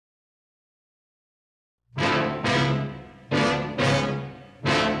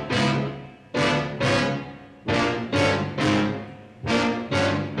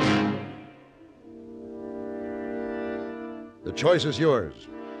The choice is yours.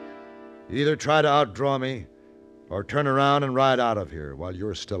 Either try to outdraw me, or turn around and ride out of here while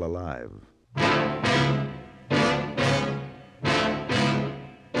you're still alive.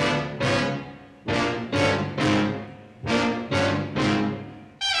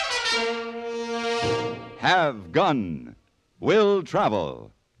 Have gun. Will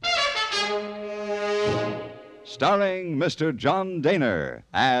travel. Starring Mr. John Dehner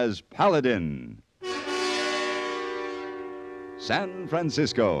as Paladin. San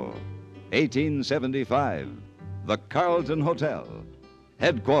Francisco, 1875. The Carlton Hotel,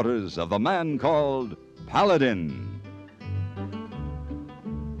 headquarters of the man called Paladin.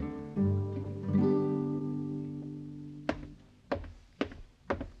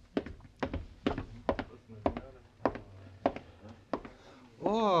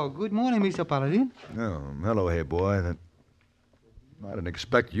 Oh, good morning, Mr. Paladin. Oh, hello, hey boy. I didn't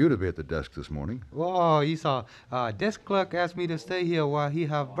expect you to be at the desk this morning. Oh, he's desk clerk asked me to stay here while he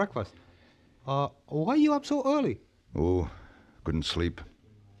have breakfast. Why you up so early? Oh, couldn't sleep.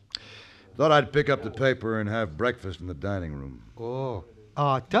 Thought I'd pick up the paper and have breakfast in the dining room. Oh,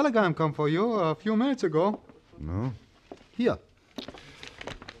 telegram come for you a few minutes ago. No? Here.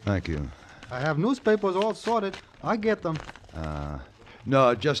 Thank you. I have newspapers all sorted. I get them.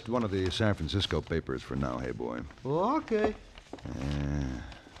 No, just one of the San Francisco papers for now, hey boy. Okay.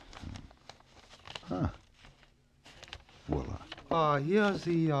 Voila. Here's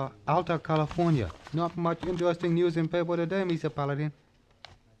the Alta California. Not much interesting news in paper today, Mr. Paladin.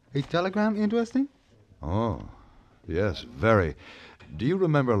 A telegram interesting? Oh, yes, very. Do you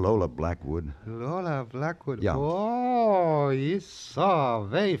remember Lola Blackwood? Lola Blackwood? Yeah. Oh, yes, a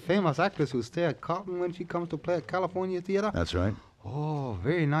very famous actress who stays at Carlton when she comes to play at California Theater. That's right. Oh,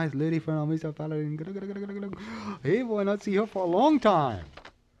 very nice lady friend of Mr. Paladin. Hey, boy, not see her for a long time.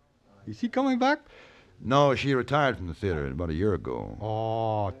 Is she coming back? No, she retired from the theater about a year ago.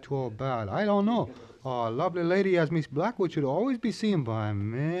 Oh, too bad. I don't know. A lovely lady as Miss Blackwood should always be seen by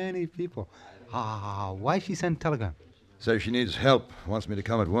many people. Why she send telegram? Says she needs help. Wants me to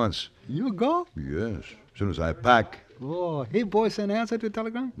come at once. You go? Yes, as soon as I pack. Oh, hey, boy, send answer to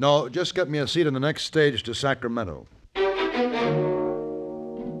telegram? No, just get me a seat on the next stage to Sacramento.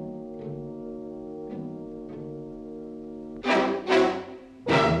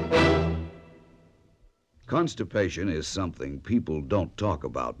 Constipation is something people don't talk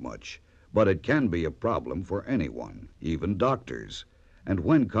about much, but it can be a problem for anyone, even doctors. And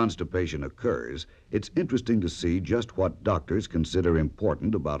when constipation occurs, it's interesting to see just what doctors consider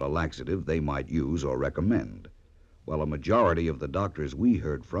important about a laxative they might use or recommend. Well, a majority of the doctors we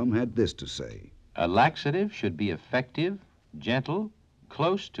heard from had this to say. A laxative should be effective, gentle,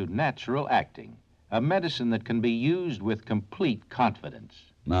 close to natural acting. A medicine that can be used with complete confidence.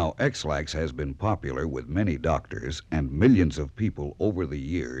 Now, X-Lax has been popular with many doctors and millions of people over the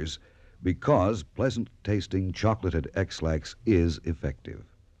years because pleasant-tasting chocolated X-Lax is effective.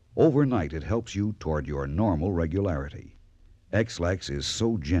 Overnight, it helps you toward your normal regularity. X-Lax is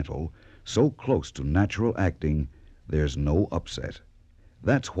so gentle, so close to natural acting, there's no upset.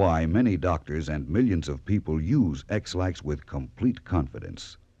 That's why many doctors and millions of people use X-Lax with complete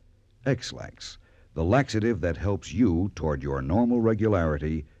confidence. X-Lax, the laxative that helps you toward your normal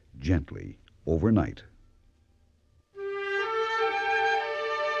regularity gently overnight.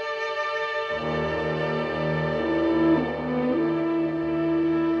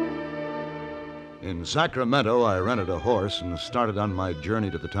 In Sacramento, I rented a horse and started on my journey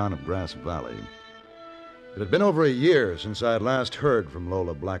to the town of Grass Valley. It had been over a year since I had last heard from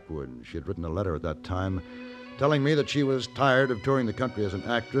Lola Blackwood. She had written a letter at that time telling me that she was tired of touring the country as an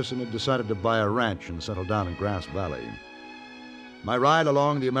actress and had decided to buy a ranch and settle down in Grass Valley. My ride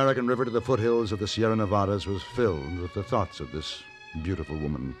along the American River to the foothills of the Sierra Nevadas was filled with the thoughts of this beautiful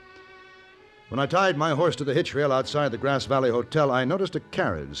woman. When I tied my horse to the hitch rail outside the Grass Valley Hotel, I noticed a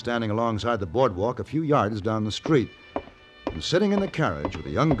carriage standing alongside the boardwalk a few yards down the street. And sitting in the carriage with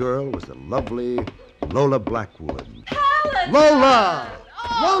a young girl was the lovely Lola Blackwood. Paladin! Lola!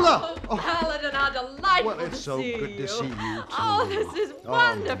 Oh, Lola! Oh, Paladin, how delightful Well, it's so good to see you, too. Oh, this is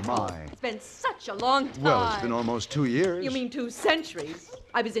wonderful. Oh, my. It's been such a long time. Well, it's been almost 2 years. You mean 2 centuries?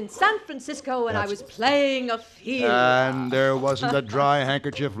 I was in San Francisco and I That's- was playing a field. And there wasn't a dry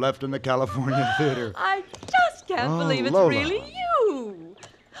handkerchief left in the California theater. I just can't Oh, believe it's Lola. really you.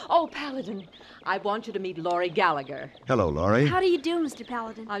 Oh, Paladin, I want you to meet Laurie Gallagher. Hello, Laurie. How do you do, Mr.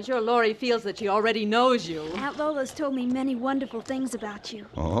 Paladin? I'm sure Laurie feels that she already knows you. Aunt Lola's told me many wonderful things about you.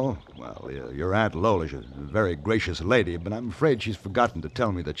 Oh, well, your Aunt Lola's a very gracious lady, but I'm afraid she's forgotten to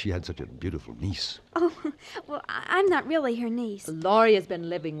tell me that she had such a beautiful niece. Oh, well, I'm not really her niece. Laurie has been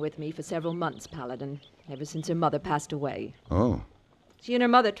living with me for several months, Paladin. ever since her mother passed away. Oh, She and her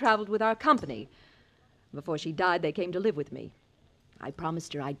mother traveled with our company. Before she died, they came to live with me. I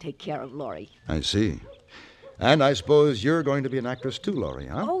promised her I'd take care of Laurie. I see. And I suppose you're going to be an actress too, Laurie,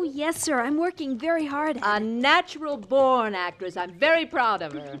 huh? Oh, yes, sir. I'm working very hard at A it. natural-born actress. I'm very proud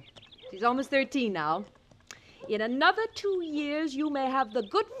of her. She's almost 13 now. In another 2 years, you may have the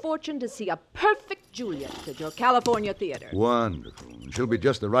good fortune to see a perfect Juliet at your California theater. Wonderful. She'll be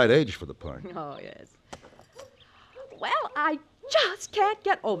just the right age for the part. Oh, yes. Well, I just can't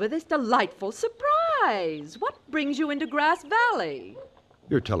get over this delightful surprise. What brings you into Grass Valley?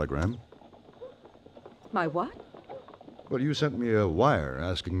 Your telegram. My what? Well, you sent me a wire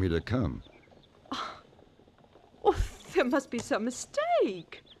asking me to come. Oh, there must be some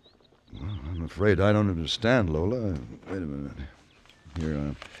mistake. Well, I'm afraid I don't understand, Lola. Wait a minute.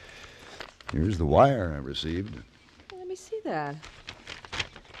 Here's the wire I received. Let me see that.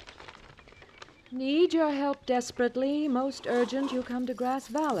 Need your help desperately. Most urgent, you come to Grass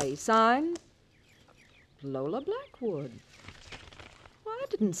Valley. Signed, Lola Blackwood. Well, I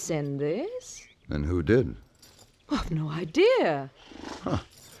didn't send this. And who did? I've no idea.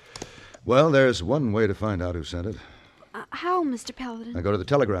 Well, there's one way to find out who sent it. How, Mr. Paladin? I go to the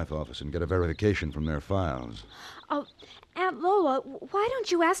telegraph office and get a verification from their files. Oh, Aunt Lola, why don't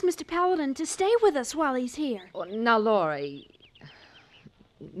you ask Mr. Paladin to stay with us while he's here? Oh, now, Laurie,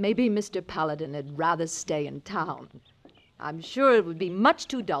 maybe Mr. Paladin had rather stay in town. I'm sure it would be much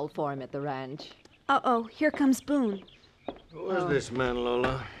too dull for him at the ranch. Uh-oh, here comes Boone. Who is this man,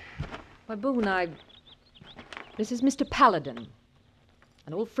 Lola? Why, Boone, this is Mr. Paladin,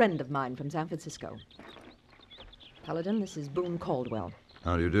 an old friend of mine from San Francisco. Paladin, this is Boone Caldwell.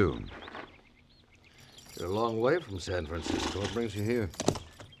 How do you do? You're a long way from San Francisco. What brings you here?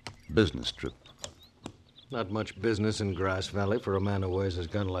 Business trip. Not much business in Grass Valley for a man who wears his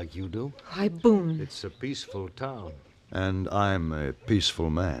gun like you do. Why, Boone. It's a peaceful town. And I'm a peaceful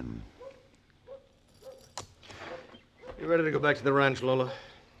man. You ready to go back to the ranch, Lola?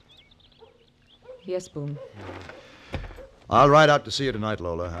 Yes, Boone. I'll ride out to see you tonight,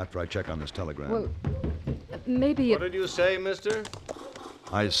 Lola, after I check on this telegram. Well, maybe What did you say, mister?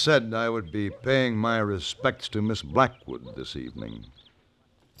 I said I would be paying my respects to Miss Blackwood this evening.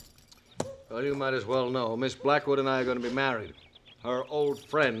 Well, you might as well know. Miss Blackwood and I are going to be married. Her old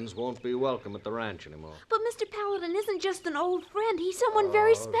friends won't be welcome at the ranch anymore. But Mr. Paladin isn't just an old friend. He's someone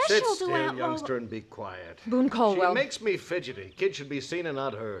very special Sit to still, Aunt Lola. youngster, and be quiet. Boone Caldwell. She makes me fidgety. Kids should be seen and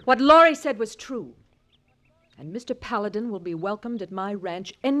not heard. What Laurie said was true. And Mr. Paladin will be welcomed at my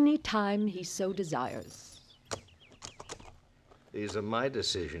ranch any time he so desires. These are my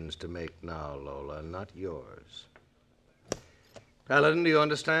decisions to make now, Lola, not yours. Paladin, do you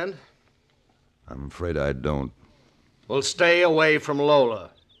understand? I'm afraid I don't. Well, stay away from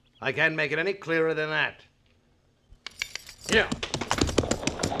Lola. I can't make it any clearer than that. Yeah.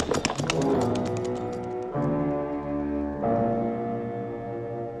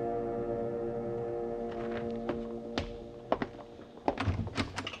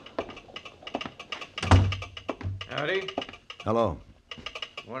 Howdy. Hello.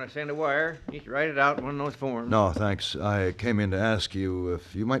 Want to send a wire? Just write it out in one of those forms. No, thanks. I came in to ask you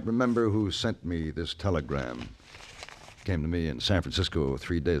if you might remember who sent me this telegram. It came to me in San Francisco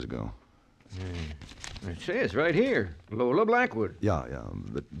 3 days ago. It says right here, Lola Blackwood. Yeah.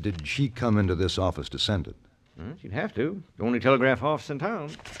 But did she come into this office to send it? Well, she'd have to. The only telegraph office in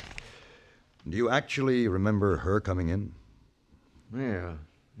town. Do you actually remember her coming in? Well,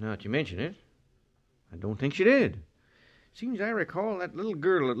 now that you mention it, I don't think she did. Seems I recall that little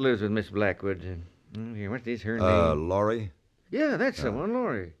girl that lives with Miss Blackwood. Here, what is her name? Laurie? Yeah, that's the one,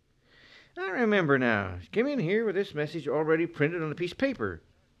 Laurie. I remember now. She came in here with this message already printed on a piece of paper.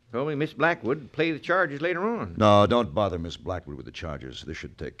 Told me Miss Blackwood would pay the charges later on. No, don't bother Miss Blackwood with the charges. This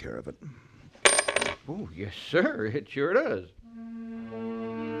should take care of it. Oh, yes, sir. It sure does.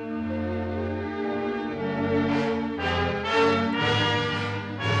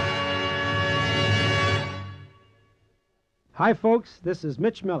 Hi, folks. This is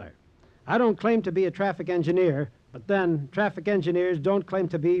Mitch Miller. I don't claim to be a traffic engineer, but then traffic engineers don't claim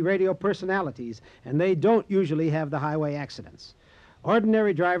to be radio personalities, and they don't usually have the highway accidents.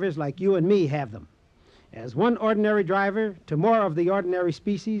 Ordinary drivers like you and me have them. As one ordinary driver to more of the ordinary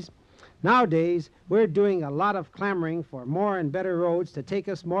species, nowadays we're doing a lot of clamoring for more and better roads to take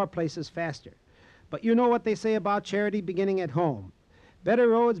us more places faster. But you know what they say about charity beginning at home. Better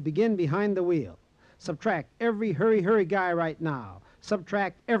roads begin behind the wheel. Subtract every hurry guy right now.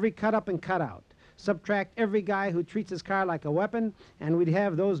 Subtract every cut up and cut out. Subtract every guy who treats his car like a weapon, and we'd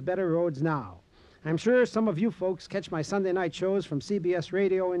have those better roads now. I'm sure some of you folks catch my Sunday night shows from CBS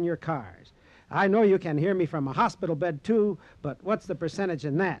Radio in your cars. I know you can hear me from a hospital bed, too, but what's the percentage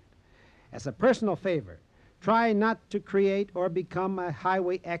in that? As a personal favor, try not to create or become a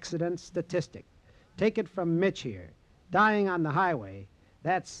highway accident statistic. Take it from Mitch here. Dying on the highway,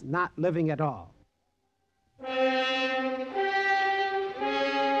 that's not living at all.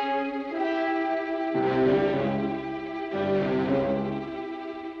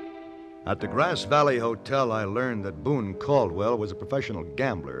 At the Grass Valley Hotel, I learned that Boone Caldwell was a professional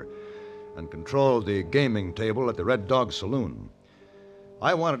gambler and controlled the gaming table at the Red Dog Saloon.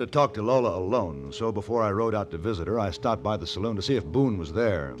 I wanted to talk to Lola alone, so before I rode out to visit her, I stopped by the saloon to see if Boone was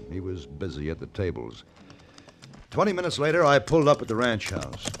there. He was busy at the tables. 20 minutes later, I pulled up at the ranch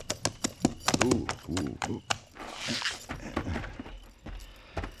house. Ooh.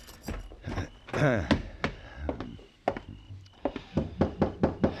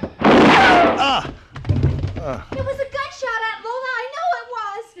 It was a gunshot, Aunt Lola. I know it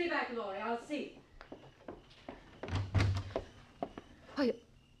was. Stay back, Laurie. I'll see. Oh,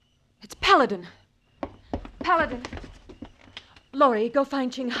 it's Paladin. Paladin. Laurie, go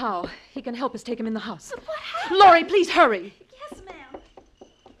find Ching Hao. He can help us take him in the house. But what happened? Laurie, please hurry. Yes, ma'am.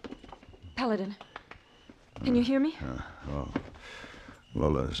 Paladin, can you hear me?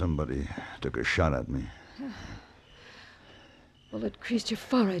 Lola, somebody took a shot at me. Well, it creased your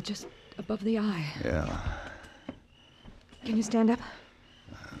forehead just above the eye. Yeah. Can you stand up?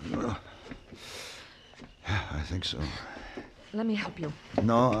 I think so. Let me help you.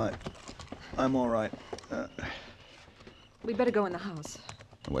 No, I'm all right. We'd better go in the house.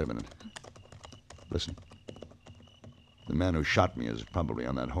 Wait a minute. Listen. The man who shot me is probably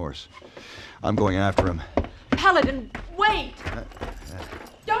on that horse. I'm going after him. Paladin, wait!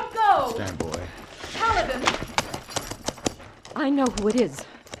 Don't go! Stand, boy. Paladin! I know who it is.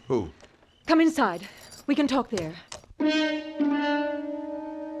 Who? Come inside. We can talk there.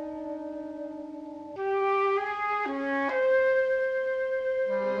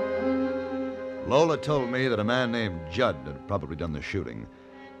 Lola told me that a man named Judd had probably done the shooting.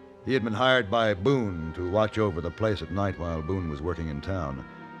 He had been hired by Boone to watch over the place at night while Boone was working in town.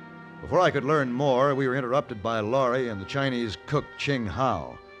 Before I could learn more, we were interrupted by Laurie and the Chinese cook Ching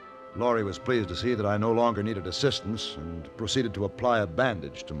Hao. Laurie was pleased to see that I no longer needed assistance and proceeded to apply a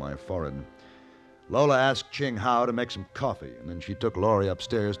bandage to my forehead. Lola asked Ching Hao to make some coffee, and then she took Laurie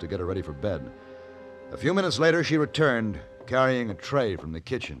upstairs to get her ready for bed. A few minutes later, she returned, carrying a tray from the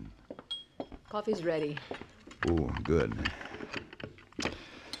kitchen. Coffee's ready. Ooh, good.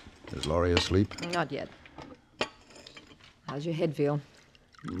 Is Laurie asleep? Not yet. How's your head feel?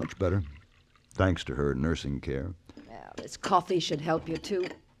 Much better, thanks to her nursing care. Well, this coffee should help you, too.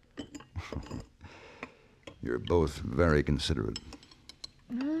 You're both very considerate.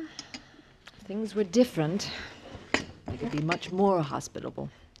 If things were different, you could be much more hospitable.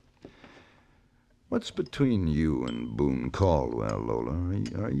 What's between you and Boone Caldwell, Lola?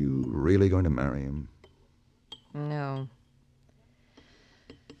 Are you really going to marry him? No.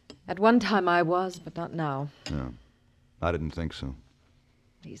 At one time I was, but not now. No, I didn't think so.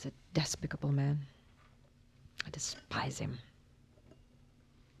 He's a despicable man. I despise him.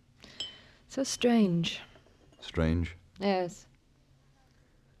 So strange. Strange? Yes.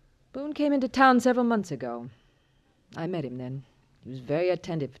 Boone came into town several months ago. I met him then. He was very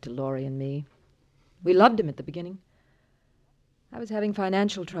attentive to Laurie and me. We loved him at the beginning. I was having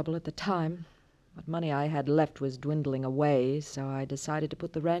financial trouble at the time. What money I had left was dwindling away, so I decided to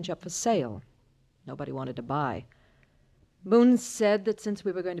put the ranch up for sale. Nobody wanted to buy. Boone said that since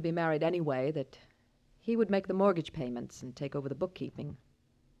we were going to be married anyway, that he would make the mortgage payments and take over the bookkeeping.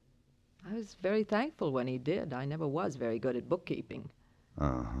 I was very thankful when he did. I never was very good at bookkeeping.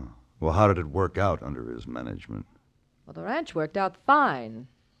 Uh-huh. Well, how did it work out under his management? Well, the ranch worked out fine.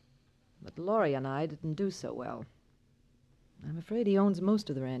 But Laurie and I didn't do so well. I'm afraid he owns most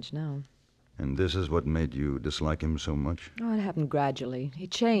of the ranch now. And this is what made you dislike him so much? Oh, it happened gradually. He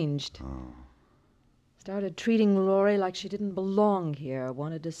changed. Oh. Started treating Laurie like she didn't belong here.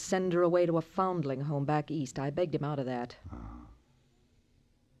 Wanted to send her away to a foundling home back east. I begged him out of that. Oh.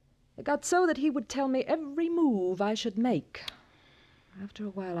 It got so that he would tell me every move I should make. After a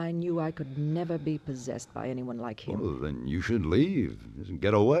while, I knew I could never be possessed by anyone like him. Well, then you should leave. Just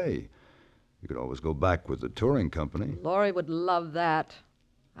get away. You could always go back with the touring company. Laurie would love that.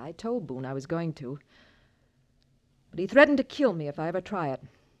 I told Boone I was going to. But he threatened to kill me if I ever try it.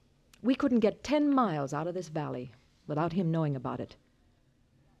 We couldn't get 10 miles out of this valley without him knowing about it.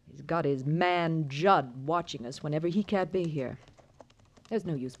 He's got his man Judd watching us whenever he can't be here. There's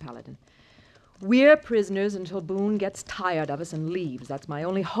no use, Paladin. We're prisoners until Boone gets tired of us and leaves. That's my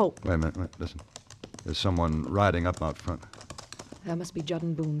only hope. Wait a minute, listen. There's someone riding up out front. That must be Judd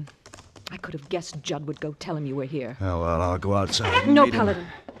and Boone. I could have guessed Judd would go tell him you were here. Oh, well, I'll go outside and No, meet him. Paladin.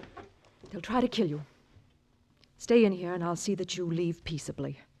 They'll try to kill you. Stay in here, and I'll see that you leave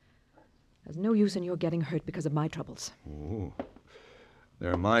peaceably. There's no use in your getting hurt because of my troubles. Oh.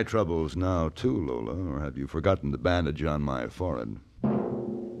 They're my troubles now, too, Lola, or have you forgotten the bandage on my forehead?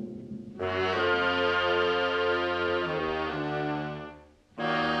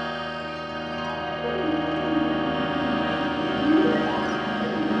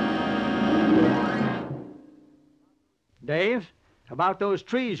 Dave, about those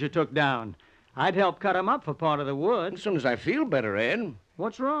trees you took down. I'd help cut 'em up for part of the wood. As soon as I feel better, Ed.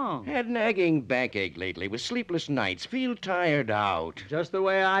 What's wrong? Had nagging backache lately with sleepless nights. Feel tired out. Just the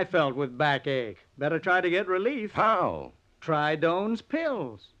way I felt with backache. Better try to get relief. How? Try Doan's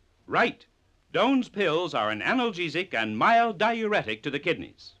pills. Right. Doan's pills are an analgesic and mild diuretic to the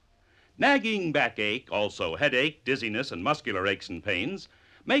kidneys. Nagging backache, also headache, dizziness, and muscular aches and pains,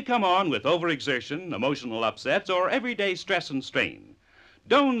 may come on with overexertion, emotional upsets, or everyday stress and strain.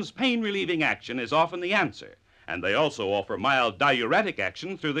 Doan's pain-relieving action is often the answer, and they also offer mild diuretic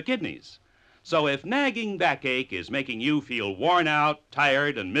action through the kidneys. So if nagging backache is making you feel worn out,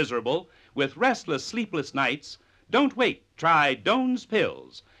 tired, and miserable, with restless, sleepless nights, don't wait. Try Doan's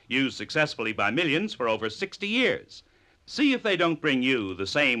pills, used successfully by millions for over 60 years. See if they don't bring you the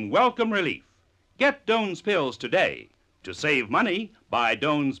same welcome relief. Get Doan's pills today. To save money, buy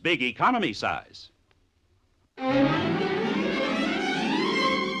Doan's big economy size.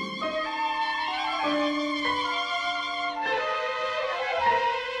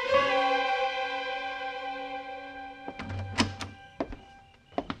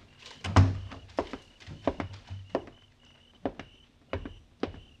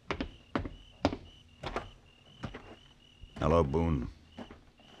 Hello, Boone.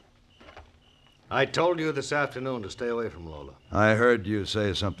 I told you this afternoon to stay away from Lola. I heard you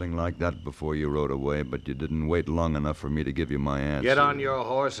say something like that before you rode away, but you didn't wait long enough for me to give you my answer. Get on your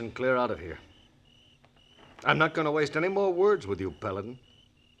horse and clear out of here. I'm not going to waste any more words with you, Paladin.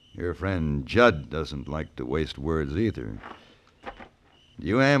 Your friend Judd doesn't like to waste words either. Do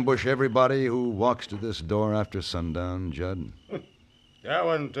you ambush everybody who walks to this door after sundown, Judd? I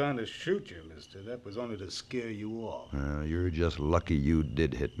wasn't trying to shoot you, mister. That was only to scare you off. You're just lucky you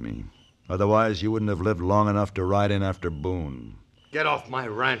did hit me. Otherwise, you wouldn't have lived long enough to ride in after Boone. Get off my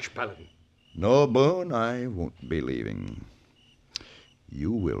ranch, Paladin. No, Boone, I won't be leaving.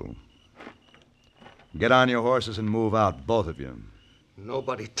 You will. Get on your horses and move out, both of you.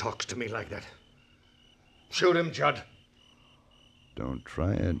 Nobody talks to me like that. Shoot him, Judd. Don't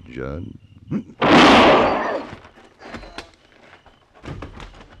try it, Judd.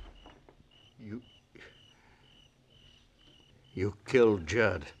 You killed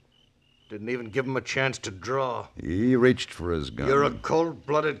Judd. Didn't even give him a chance to draw. He reached for his gun. You're a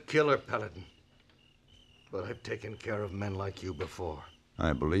cold-blooded killer, Paladin. But I've taken care of men like you before.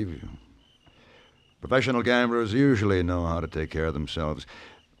 I believe you. Professional gamblers usually know how to take care of themselves.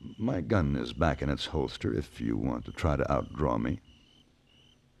 My gun is back in its holster if you want to try to outdraw me.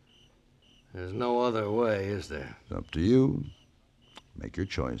 There's no other way, is there? It's up to you. Make your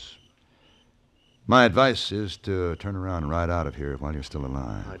choice. My advice is to turn around and ride out of here while you're still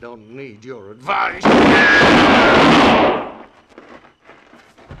alive. I don't need your advice.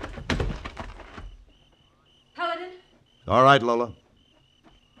 Paladin? All right, Lola.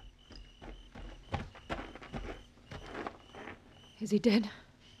 Is he dead?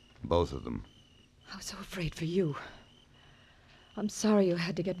 Both of them. I was so afraid for you. I'm sorry you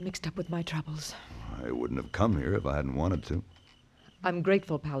had to get mixed up with my troubles. I wouldn't have come here if I hadn't wanted to. I'm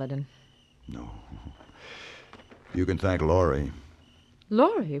grateful, Paladin. No. You can thank Laurie.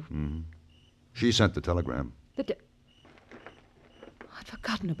 Laurie? Mm-hmm. She sent the telegram. I'd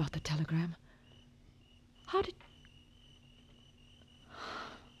forgotten about the telegram. How did...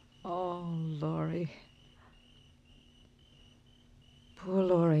 Oh, Laurie. Poor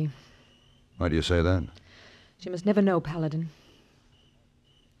Laurie. Why do you say that? She must never know, Paladin.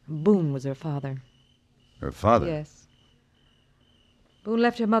 Boone was her father. Her father? Yes. Boone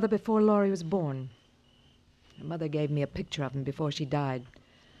left her mother before Laurie was born. Her mother gave me a picture of him before she died.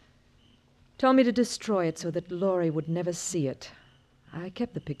 Told me to destroy it so that Laurie would never see it. I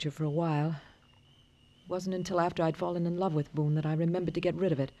kept the picture for a while. It wasn't until after I'd fallen in love with Boone that I remembered to get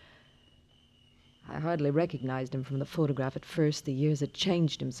rid of it. I hardly recognized him from the photograph at first. The years had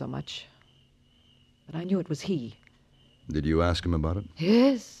changed him so much. But I knew it was he. Did you ask him about it?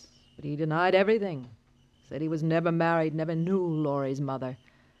 Yes, but he denied everything. Said he was never married, never knew Laurie's mother.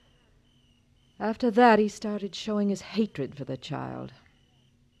 After that, he started showing his hatred for the child.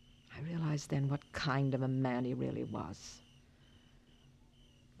 I realized then what kind of a man he really was.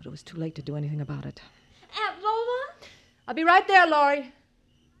 But it was too late to do anything about it. Aunt Lola? I'll be right there, Laurie.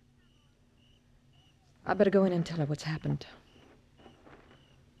 I better go in and tell her what's happened.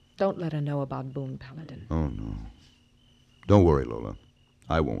 Don't let her know about Boone, Paladin. Oh, no. Don't worry, Lola.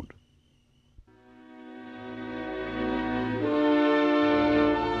 I won't.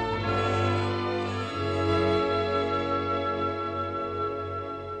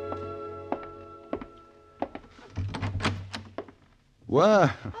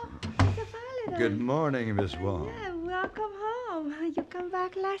 Well, good morning, Miss Wong. Yeah, welcome home. You come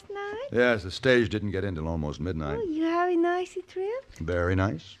back last night? Yes, the stage didn't get in till almost midnight. Oh, you have a nice trip? Very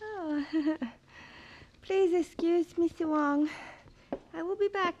nice. Oh, please excuse Mr. Wong. I will be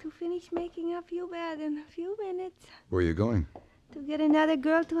back to finish making up your bed in a few minutes. Where are you going? To get another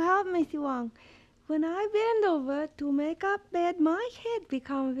girl to help Mr. Wong. When I bend over to make up bed, my head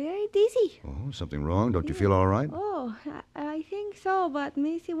becomes very dizzy. Oh, something wrong? Don't you feel all right? Oh, I think so, but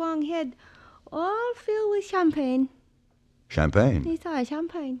Mr. Wong head all filled with champagne. Champagne? Yes,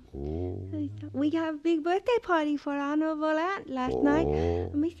 champagne. Oh. We have big birthday party for honorable aunt last night.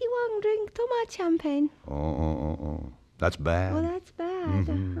 Mr. Wong drink too much champagne. Oh. That's bad. Oh, that's bad.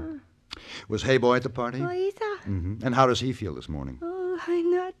 Mm-hmm. Was Hey Boy at the party? Oh, yes, Mm-hmm. And how does he feel this morning? Oh, I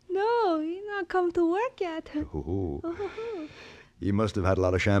not know. He not come to work yet. Oh. He must have had a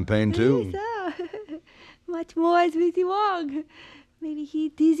lot of champagne, too. Yes, much more as Mr. Wong. Maybe he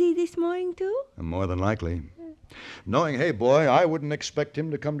dizzy this morning, too? More than likely. Knowing Hey Boy, I wouldn't expect him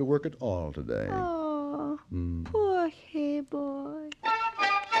to come to work at all today. Oh, poor Hey Boy.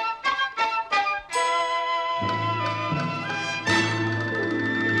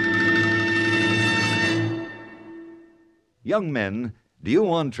 Young men, do you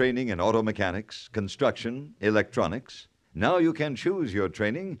want training in auto mechanics, construction, electronics? Now you can choose your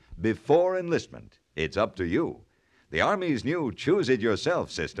training before enlistment. It's up to you. The Army's new Choose It Yourself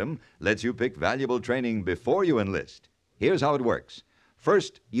system lets you pick valuable training before you enlist. Here's how it works.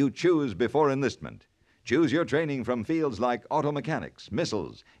 First, you choose before enlistment. Choose your training from fields like auto mechanics,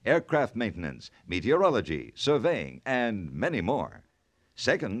 missiles, aircraft maintenance, meteorology, surveying, and many more.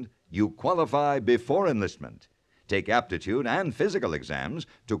 Second, you qualify before enlistment. Take aptitude and physical exams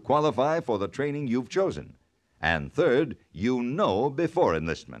to qualify for the training you've chosen. And third, you know before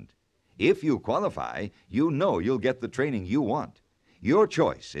enlistment. If you qualify, you know you'll get the training you want. Your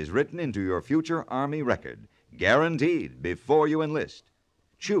choice is written into your future Army record, guaranteed before you enlist.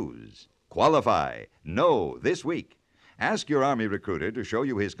 Choose, qualify, know this week. Ask your Army recruiter to show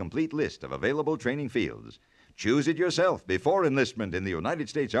you his complete list of available training fields. Choose it yourself before enlistment in the United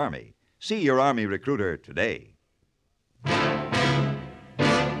States Army. See your Army recruiter today.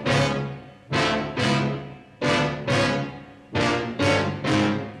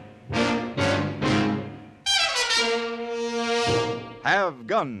 Have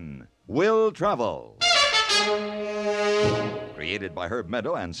Gun, Will Travel. Created by Herb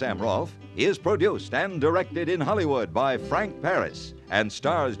Meadow and Sam Rolfe, is produced and directed in Hollywood by Frank Paris and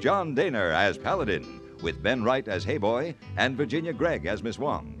stars John Dehner as Paladin, with Ben Wright as Hey Boy and Virginia Gregg as Miss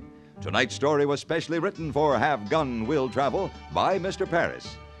Wong. Tonight's story was specially written for Have Gun, Will Travel by Mr.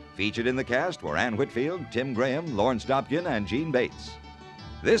 Paris. Featured in the cast were Ann Whitfield, Tim Graham, Lawrence Dobkin, and Jeanne Bates.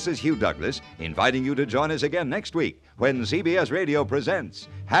 This is Hugh Douglas inviting you to join us again next week when CBS Radio presents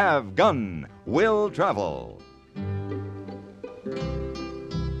Have Gun, Will Travel.